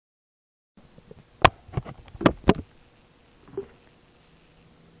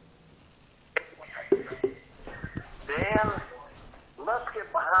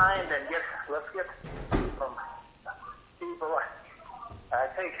mind and let's get some people. I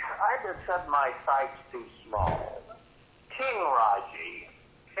think I just set my sights too small.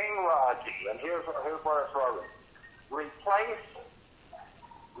 Rodgey, and here's where it's wrong. Replace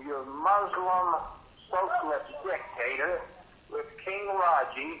your Muslim socialist dictator with King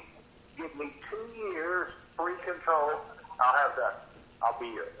Rodgey. Give me 2 years free control. I'll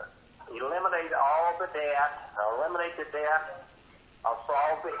be eliminate all the debt. I'll eliminate the debt. I'll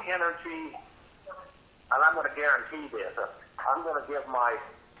solve the energy. And I'm going to guarantee this. I'm going to give my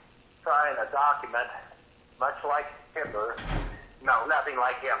sign a document much like Hitler. No, nothing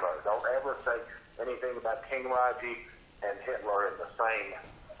like Hitler. Don't ever say anything about King Rodgey and Hitler in the same.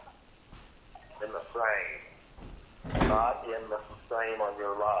 Not in the same on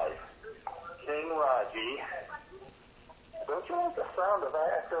your life. King Rodgey. Don't you like the sound of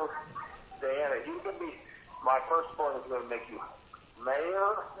that? So, Dan, if you could be, my first point is going to make you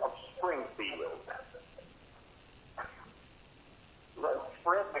mayor of Springfield. Let's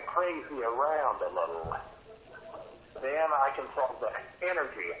spread the crazy around a little. Then I can solve the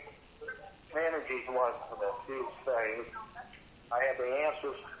energy. Energy is one of the few things. I have the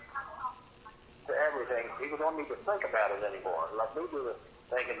answers to everything. People don't need to think about it anymore. Let me do the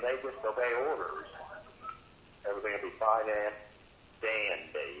thinking. They just obey orders. Everything will be fine and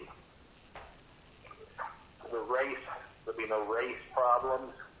dandy. There'll be no race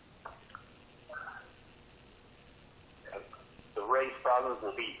problems. The race problems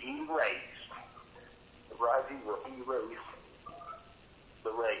will be erased. Rodgey will erase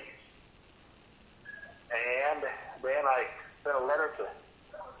the race. And then I sent a letter to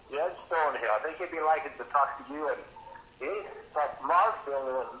Judge Thornhill. I think he'd be liking to talk to you, and he talked to Mark's the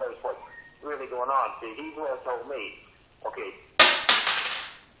only one who knows what's really going on. See, he's the one who told me, okay,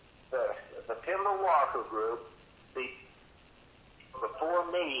 the Timber Walker group, before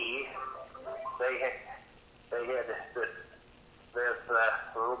me, they had this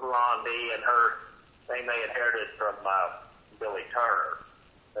little blondie and her thing they inherited from Billy Turner,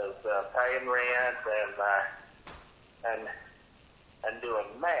 was paying rent and doing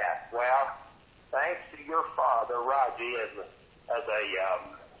math. Well, thanks to your father, Rodgey, as a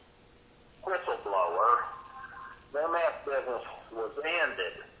whistleblower, their math business was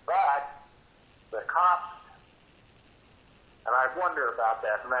ended. But the cops, and I wonder about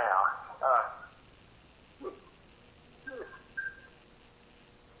that now.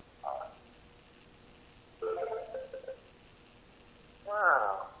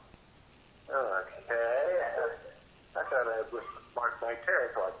 Wow. Okay. I thought I just marked my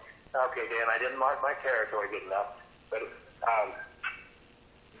territory. Okay, Dan, I didn't mark my territory good enough. But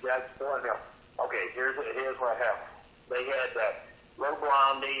Judge Thornhill. Okay, here's what happened. They had that little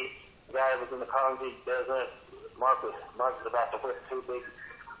blondie guy that was in the concrete business. Mark was about to whip two big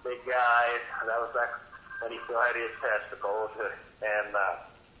guys. That was back when he still had his testicles, and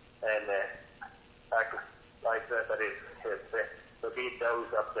like that. But he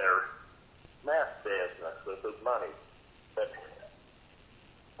dozed up their meth business with big money. But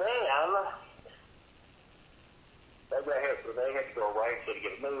then they had to go away to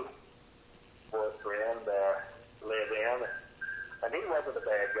get a new boyfriend, live in. And he wasn't a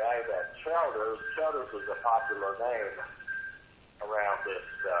bad guy. That Shelders was a popular name around this,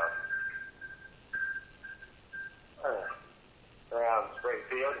 around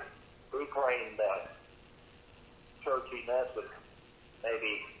Springfield. He claimed churchiness and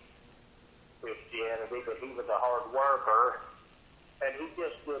maybe Christianity, but he was a hard worker, and he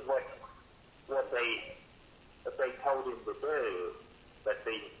just did what they told him to do. But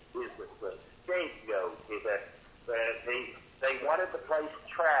the scapegoat is that they wanted the place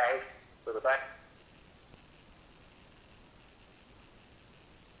trashed for the back